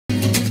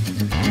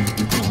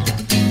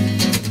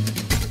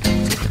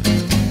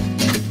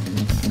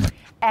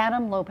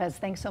Adam Lopez,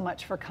 thanks so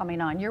much for coming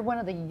on. You're one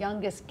of the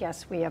youngest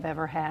guests we have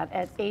ever had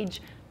at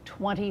age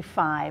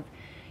 25.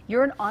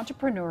 You're an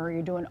entrepreneur,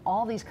 you're doing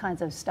all these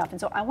kinds of stuff.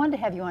 And so I wanted to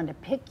have you on to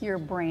pick your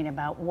brain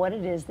about what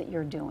it is that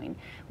you're doing.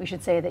 We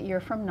should say that you're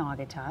from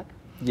Naugatuck.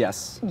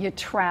 Yes. You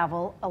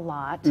travel a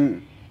lot.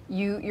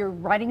 You're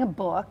writing a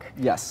book.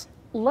 Yes.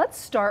 Let's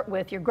start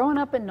with, you're growing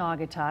up in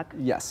Naugatuck.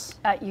 Yes.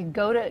 You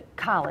go to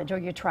college, or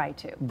you try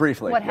to.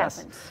 Briefly, What yes.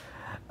 happens?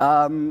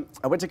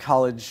 I went to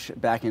college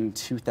back in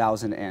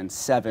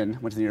 2007,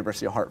 went to the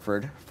University of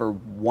Hartford for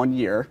 1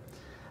 year,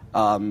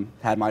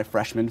 had my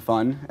freshman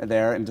fun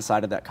there and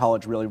decided that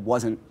college really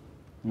wasn't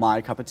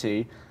my cup of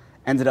tea.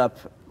 Ended up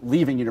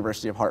leaving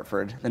University of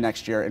Hartford the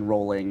next year,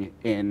 enrolling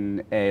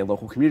in a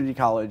local community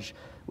college,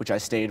 which I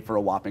stayed for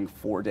a whopping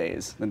 4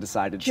 days, then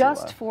decided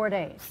Just to... 4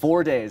 days?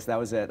 4 days, that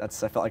was it. I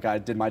felt like I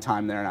did my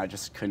time there and I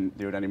just couldn't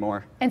do it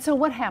anymore. And so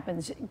what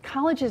happens?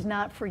 College is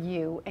not for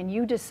you, and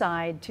you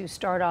decide to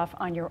start off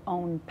on your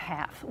own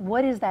path.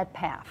 What is that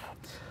path?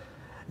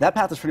 That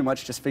path is pretty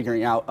much just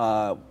figuring out,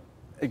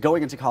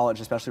 going into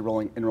college,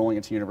 especially enrolling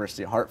into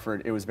University of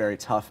Hartford, it was very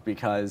tough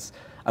because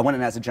I went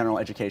in as a general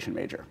education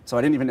major. So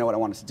I didn't even know what I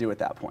wanted to do at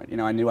that point. You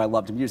know, I knew I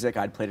loved music.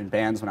 I'd played in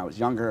bands when I was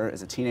younger,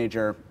 as a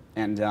teenager,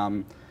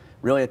 and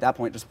really at that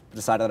point just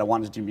decided that I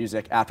wanted to do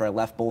music. After I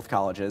left both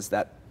colleges,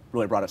 that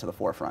really brought it to the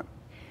forefront.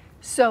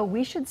 So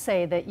we should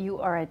say that you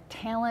are a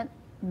talent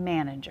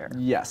manager.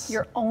 Yes.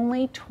 You're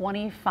only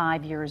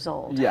 25 years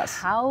old. Yes.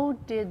 How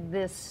did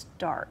this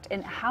start?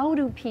 And how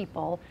do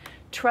people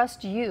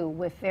trust you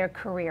with their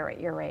career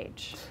at your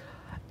age?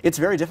 It's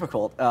very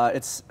difficult.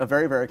 It's a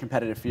very, very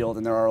competitive field,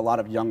 and there are a lot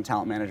of young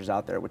talent managers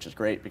out there, which is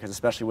great because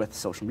especially with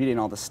social media and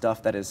all this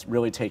stuff that is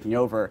really taking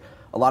over,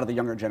 a lot of the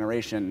younger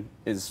generation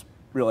is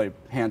really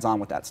hands-on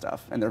with that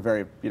stuff, and they're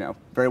very,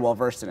 very well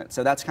versed in it.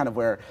 So that's kind of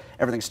where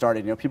everything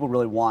started. You know, people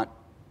really want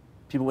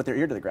people with their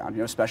ear to the ground,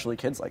 especially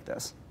kids like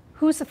this.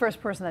 Who's the first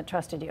person that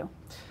trusted you?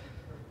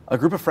 A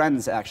group of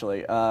friends,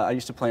 actually. I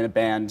used to play in a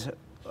band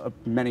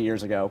many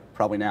years ago,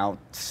 probably now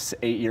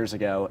 8 years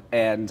ago,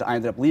 and I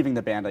ended up leaving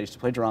the band. I used to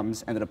play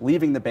drums, ended up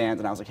leaving the band,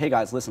 and I was like, hey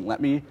guys, listen,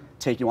 let me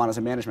take you on as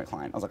a management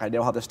client. I was like, I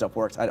know how this stuff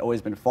works. I'd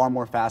always been far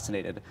more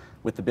fascinated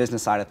with the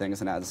business side of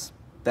things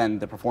than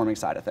the performing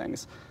side of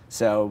things.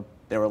 So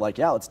they were like,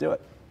 yeah, let's do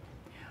it.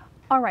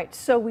 All right,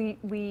 so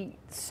we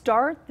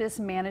start this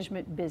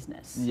management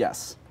business.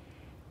 Yes.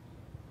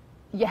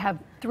 You have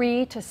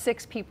 3 to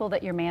 6 people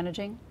that you're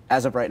managing?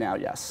 As of right now,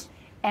 yes.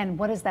 And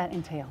what does that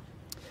entail?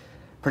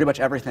 Pretty much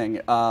everything.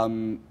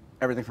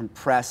 Everything from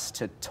press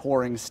to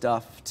touring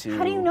stuff to...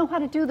 How do you know how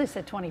to do this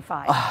at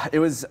 25? It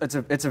was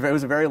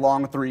a very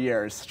long 3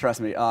 years,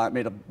 trust me.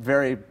 Made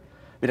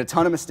a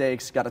ton of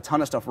mistakes, got a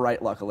ton of stuff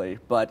right, luckily,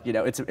 but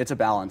it's a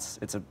balance.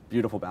 It's a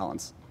beautiful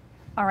balance.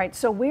 All right,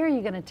 so where are you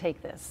going to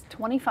take this?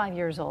 25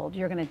 years old,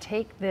 you're going to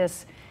take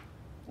this,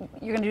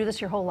 you're going to do this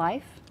your whole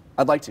life?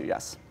 I'd like to,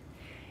 yes.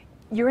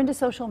 You're into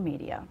social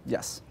media.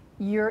 Yes.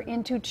 You're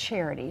into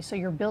charity, so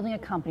you're building a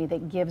company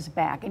that gives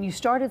back, and you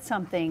started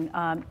something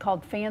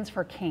called Fans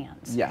for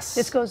Cans. Yes.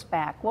 This goes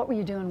back. What were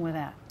you doing with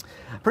that?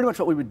 Pretty much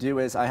what we would do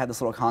is I had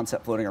this little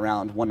concept floating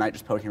around one night,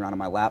 just poking around on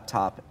my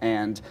laptop,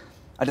 and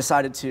I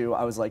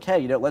was like,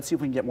 hey, let's see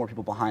if we can get more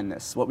people behind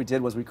this. What we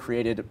did was we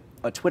created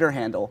a Twitter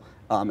handle,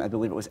 I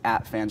believe it was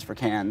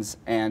 @FansForCans,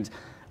 and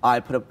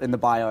I put up in the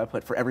bio, I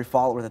put, for every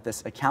follower that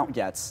this account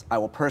gets, I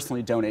will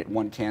personally donate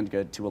 1 canned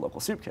good to a local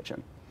soup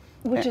kitchen.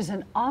 Which is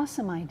an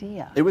awesome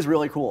idea. It was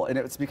really cool, and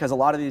it's because a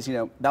lot of these,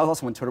 that was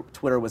also when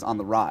Twitter was on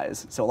the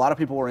rise, so a lot of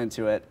people were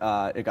into it.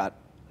 It got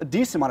a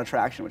decent amount of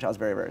traction, which I was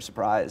very, very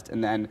surprised,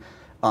 and then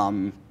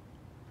kind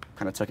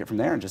of took it from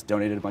there and just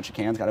donated a bunch of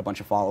cans, got a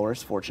bunch of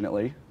followers,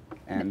 fortunately,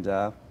 and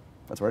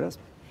that's where it is.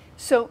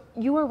 So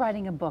you are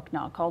writing a book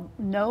now called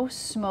No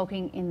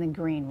Smoking in the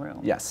Green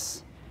Room.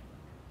 Yes.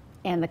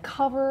 And the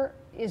cover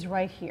is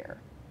right here.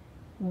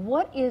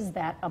 What is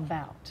that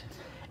about?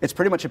 It's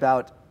pretty much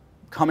about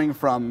coming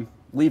from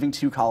leaving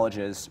 2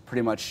 colleges,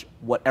 pretty much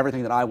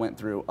everything that I went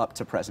through up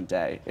to present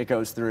day. It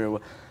goes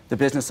through the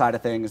business side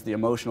of things, the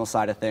emotional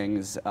side of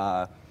things,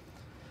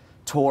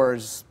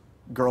 tours,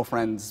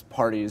 girlfriends,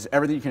 parties,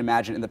 everything you can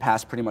imagine in the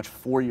past pretty much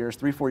 4 years,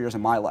 3-4 years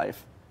of my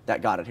life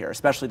that got it here,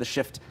 especially the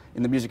shift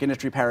in the music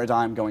industry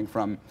paradigm, going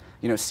from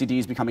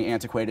CDs becoming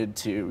antiquated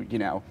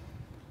to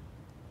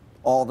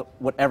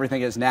what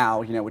everything is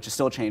now, which is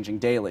still changing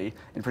daily,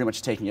 and pretty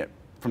much taking it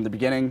from the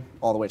beginning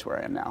all the way to where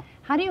I am now.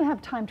 How do you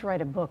have time to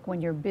write a book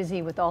when you're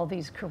busy with all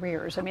these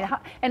careers? I mean,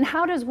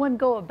 how does one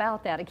go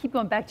about that? I keep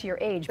going back to your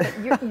age, but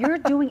you're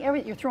doing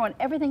you're throwing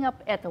everything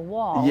up at the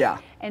wall, yeah,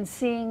 and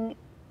seeing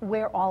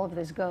where all of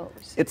this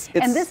goes.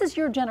 And this is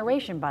your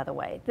generation, by the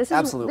way. This is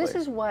absolutely. This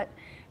is what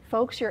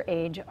folks your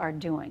age are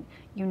doing.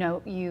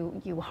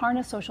 You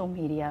harness social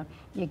media,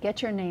 you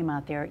get your name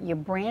out there, you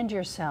brand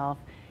yourself.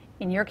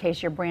 In your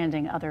case, you're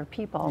branding other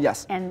people.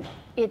 Yes. And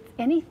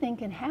anything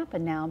can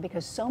happen now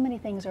because so many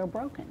things are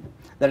broken.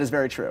 That is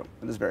very true.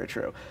 That is very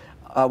true.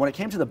 When it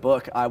came to the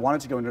book, I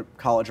wanted to go into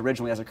college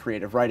originally as a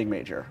creative writing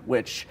major,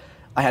 which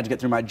I had to get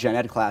through my gen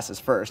ed classes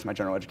first, my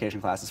general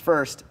education classes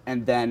first,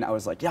 and then I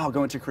was like, yeah, I'll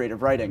go into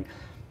creative writing.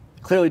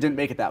 clearly didn't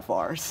make it that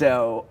far.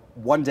 So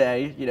one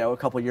day, you know, a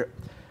couple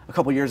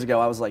years ago,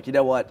 I was like, you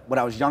know what? When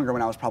I was younger,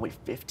 when I was probably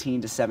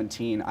 15 to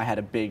 17, I had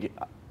a big,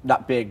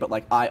 not big, but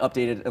like I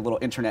updated a little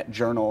internet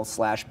journal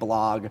 /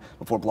 blog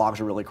before blogs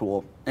were really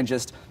cool, and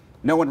just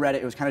no one read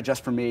it. It was kind of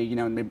just for me, you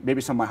know, and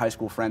maybe some of my high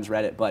school friends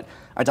read it, but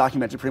I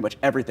documented pretty much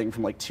everything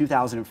from like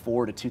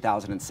 2004 to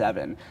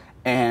 2007.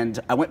 And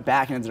I went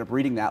back and ended up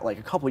reading that like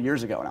a couple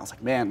years ago, and I was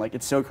like, man, like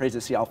it's so crazy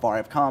to see how far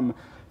I've come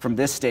from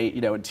this state,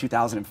 you know, in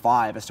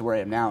 2005 as to where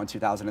I am now in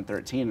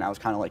 2013. And I was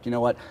kind of like, you know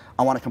what,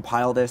 I want to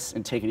compile this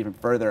and take it even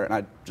further. And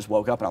I just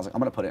woke up and I was like, I'm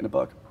going to put it in a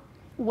book.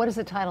 What does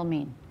the title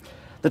mean?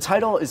 The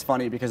title is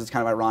funny because it's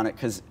kind of ironic,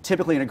 because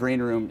typically in a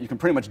green room, you can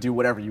pretty much do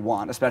whatever you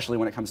want, especially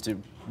when it comes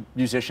to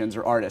musicians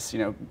or artists. You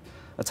know,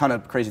 a ton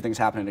of crazy things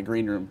happen in a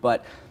green room.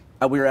 But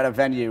we were at a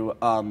venue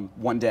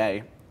one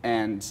day,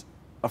 and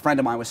a friend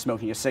of mine was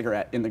smoking a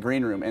cigarette in the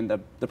green room, and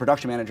the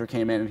production manager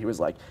came in and he was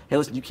like, hey,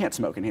 listen, you can't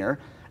smoke in here.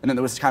 And then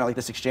there was kind of like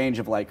this exchange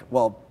of like,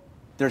 well,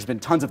 there's been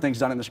tons of things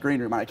done in this green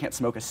room and I can't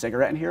smoke a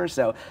cigarette in here.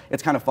 So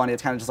it's kind of funny.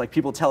 It's kind of just like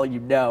people telling you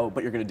no,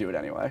 but you're going to do it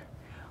anyway.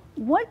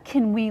 What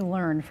can we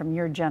learn from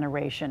your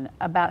generation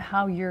about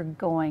how you're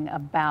going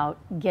about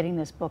getting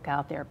this book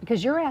out there?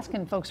 Because you're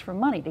asking folks for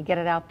money to get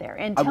it out there.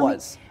 And tell me,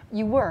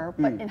 you were,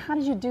 but and how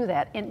did you do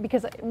that? And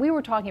because we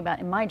were talking about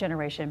in my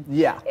generation,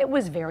 it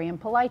was very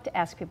impolite to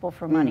ask people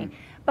for money.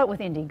 But with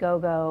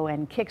Indiegogo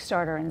and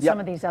Kickstarter and some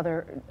of these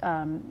other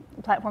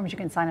platforms you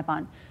can sign up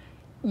on,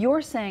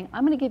 you're saying,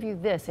 I'm going to give you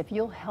this if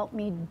you'll help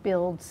me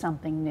build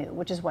something new,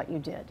 which is what you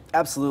did.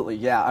 Absolutely,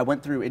 yeah. I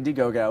went through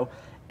Indiegogo,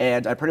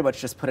 and I pretty much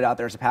just put it out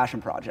there as a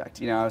passion project.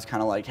 You know, I was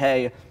kind of like,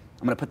 hey,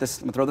 I'm going to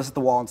throw this at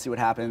the wall and see what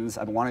happens.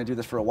 I've been wanting to do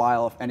this for a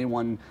while. If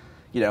anyone,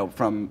 you know,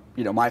 from,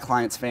 you know, my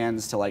clients'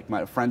 fans to like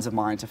my friends of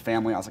mine to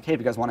family, I was like, hey, if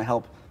you guys want to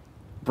help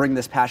bring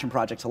this passion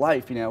project to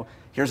life, you know,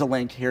 here's a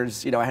link.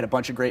 Here's, you know, I had a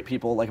bunch of great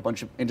people, like a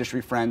bunch of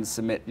industry friends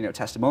submit, you know,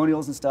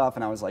 testimonials and stuff.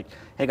 And I was like,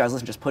 hey guys,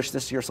 listen, just push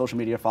this to your social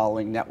media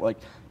following, network,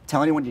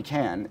 tell anyone you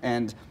can.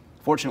 And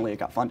fortunately, it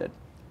got funded.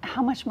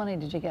 How much money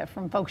did you get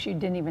from folks you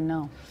didn't even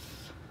know?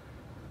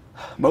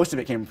 Most of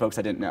it came from folks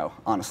I didn't know,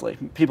 honestly.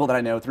 People that I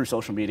know through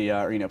social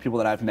media, or, you know, people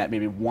that I've met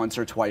maybe once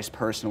or twice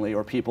personally,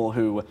 or people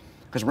who,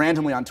 because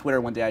randomly on Twitter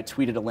one day I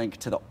tweeted a link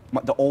to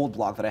the old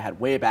blog that I had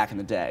way back in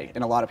the day,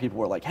 and a lot of people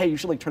were like, hey, you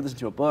should like turn this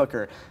into a book,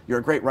 or you're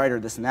a great writer,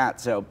 this and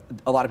that. So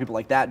a lot of people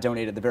like that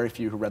donated, the very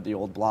few who read the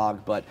old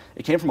blog, but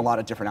it came from a lot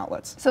of different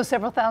outlets. So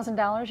several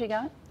 $1,000s you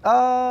got?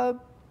 A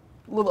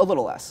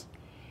little less.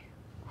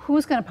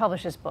 Who's going to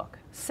publish this book?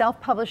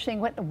 Self-publishing?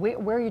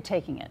 Where are you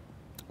taking it?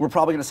 We're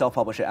probably going to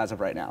self-publish it as of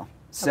right now.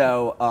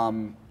 So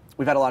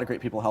we've had a lot of great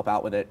people help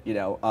out with it, you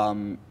know,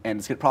 and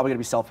it's probably going to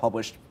be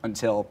self-published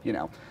until, you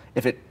know,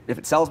 if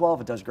it sells well,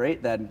 if it does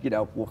great, then, you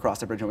know, we'll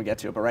cross the bridge when we get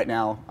to it. But right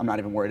now, I'm not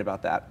even worried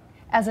about that.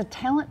 As a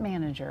talent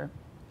manager,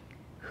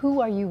 who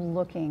are you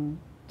looking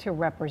to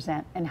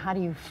represent, and how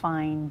do you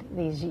find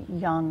these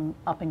young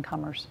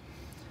up-and-comers?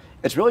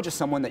 It's really just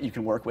someone that you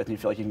can work with and you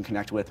feel like you can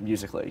connect with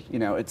musically. You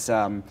know, it's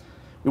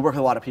we work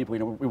with a lot of people. You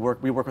know, we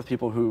work with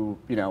people who,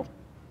 you know,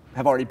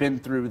 have already been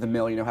through the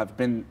mill, you know, have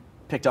been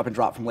picked up and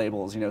dropped from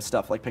labels, you know,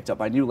 stuff like picked up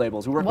by new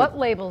labels. We work with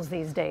labels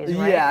these days,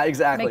 right? Yeah,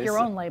 exactly. Make your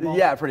own label.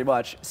 Yeah, pretty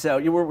much. So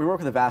we work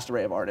with a vast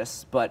array of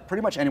artists, but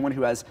pretty much anyone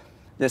who has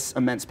this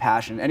immense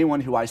passion,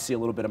 anyone who I see a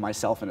little bit of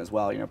myself in as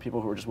well, you know,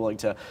 people who are just willing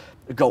to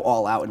go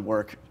all out and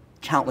work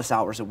countless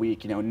hours a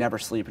week, you know, never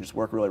sleep and just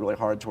work really, really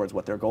hard towards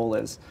what their goal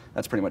is.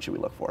 That's pretty much who we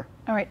look for.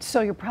 All right,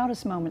 so your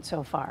proudest moment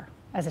so far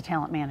as a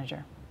talent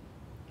manager?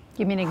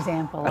 Give me an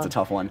example. That's a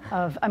tough one.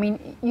 I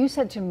mean, you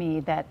said to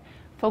me that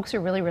folks are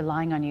really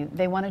relying on you.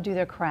 They want to do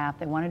their craft.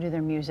 They want to do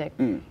their music.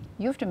 You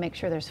have to make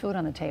sure there's food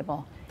on the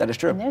table. That is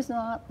true. And there's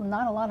not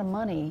a lot of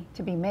money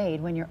to be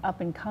made when you're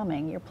up and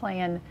coming. You're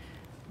playing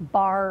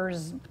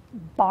bars,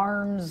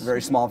 barns.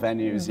 Very small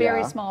venues,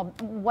 very small,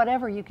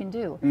 whatever you can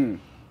do.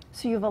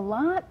 So you have a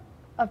lot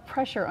of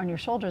pressure on your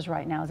shoulders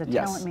right now as a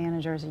talent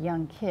manager, as a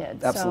young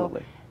kid.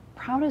 Absolutely. So,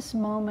 proudest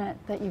moment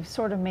that you've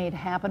sort of made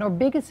happen, or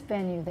biggest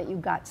venue that you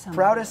got somewhere?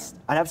 Proudest,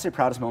 I'd have to say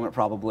proudest moment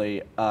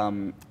probably,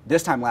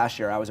 this time last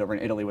year I was over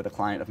in Italy with a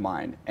client of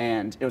mine,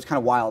 and it was kind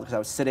of wild because I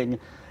was sitting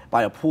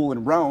by a pool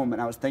in Rome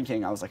and I was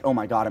thinking, I was like, oh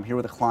my God, I'm here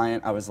with a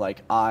client. I was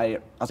like,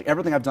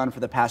 everything I've done for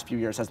the past few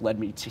years has led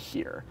me to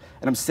here.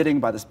 And I'm sitting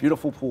by this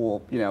beautiful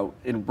pool, you know,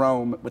 in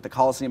Rome with the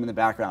Colosseum in the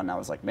background, and I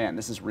was like, man,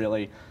 this is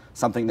really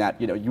something that,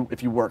 you know,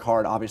 if you work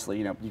hard, obviously,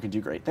 you know, you can do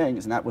great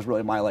things. And that was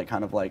really my like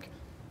kind of like,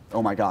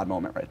 oh my God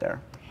moment right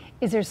there.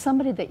 Is there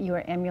somebody that you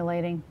are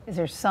emulating? Is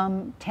there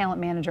some talent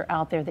manager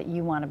out there that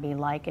you want to be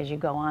like as you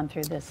go on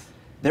through this?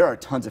 There are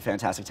tons of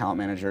fantastic talent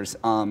managers.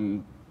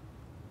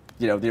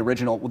 You know, the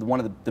original, one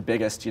of the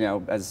biggest, you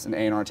know, as an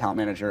A&R talent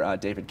manager,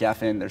 David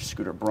Geffen, there's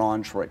Scooter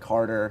Braun, Troy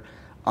Carter.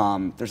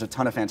 There's a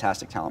ton of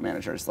fantastic talent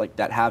managers like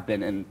that have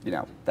been and, you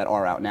know, that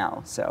are out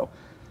now. So,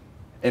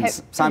 and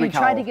Simon Cowell. Have you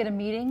tried to get a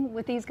meeting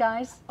with these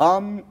guys?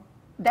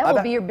 That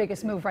will be your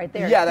biggest move right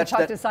there. Yeah,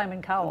 talk to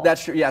Simon Cowell.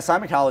 That's true. Yeah,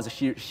 Simon Cowell is a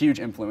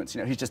huge influence.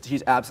 You know,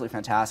 he's absolutely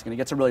fantastic, and he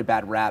gets a really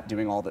bad rap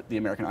doing all the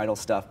American Idol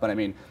stuff. But I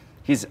mean,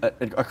 he's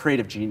a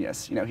creative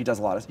genius. You know, he does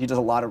a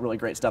lot of really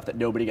great stuff that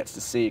nobody gets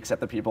to see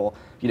except the people,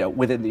 you know,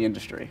 within the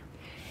industry.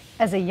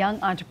 As a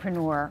young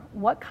entrepreneur,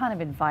 what kind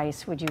of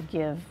advice would you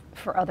give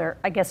for other,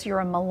 I guess you're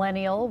a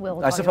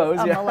millennial, I suppose,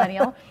 a yeah.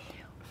 millennial.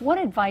 What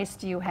advice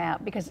do you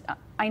have? Because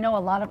I know a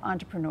lot of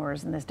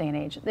entrepreneurs in this day and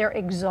age, they're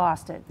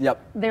exhausted.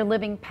 Yep. They're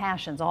living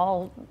passions,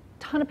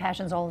 ton of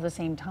passions all at the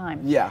same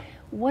time. Yeah.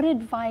 What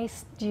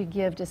advice do you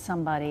give to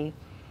somebody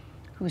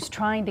who's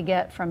trying to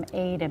get from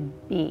A to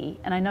B?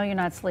 And I know you're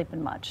not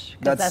sleeping much,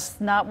 because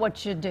that's not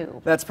what you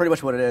do. That's pretty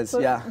much what it is,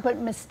 yeah. But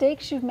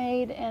mistakes you've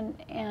made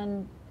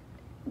and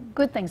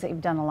good things that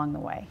you've done along the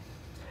way.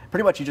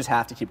 Pretty much you just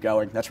have to keep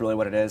going. That's really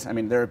what it is. I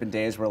mean, there have been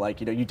days where,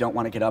 like, you know, you don't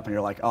want to get up and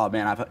you're like, oh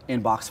man, I have an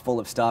inbox full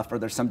of stuff. Or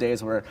there's some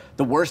days where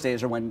the worst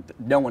days are when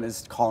no one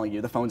is calling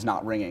you, the phone's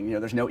not ringing, you know,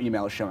 there's no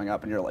emails showing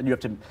up, and you're like, you have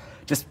to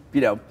just,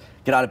 you know,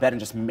 get out of bed and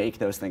just make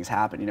those things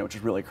happen, you know, which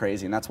is really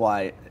crazy. And that's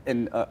why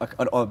an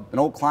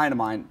old client of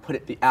mine put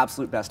it the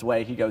absolute best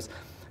way. He goes,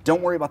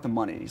 don't worry about the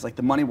money. He's like,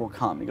 the money will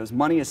come. He goes,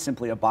 money is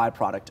simply a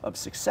byproduct of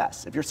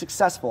success. If you're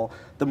successful,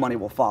 the money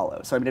will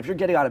follow. So I mean, if you're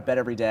getting out of bed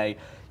every day,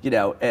 you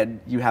know,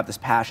 and you have this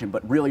passion,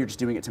 but really you're just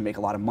doing it to make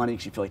a lot of money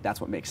because you feel like that's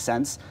what makes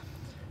sense,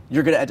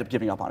 you're going to end up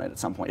giving up on it at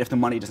some point if the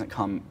money doesn't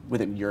come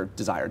within your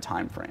desired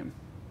time frame.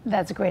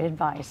 That's great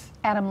advice.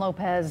 Adam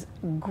Lopez,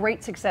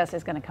 great success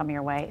is going to come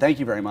your way. Thank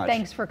you very much.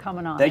 Thanks for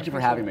coming on. Thank you for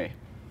having me.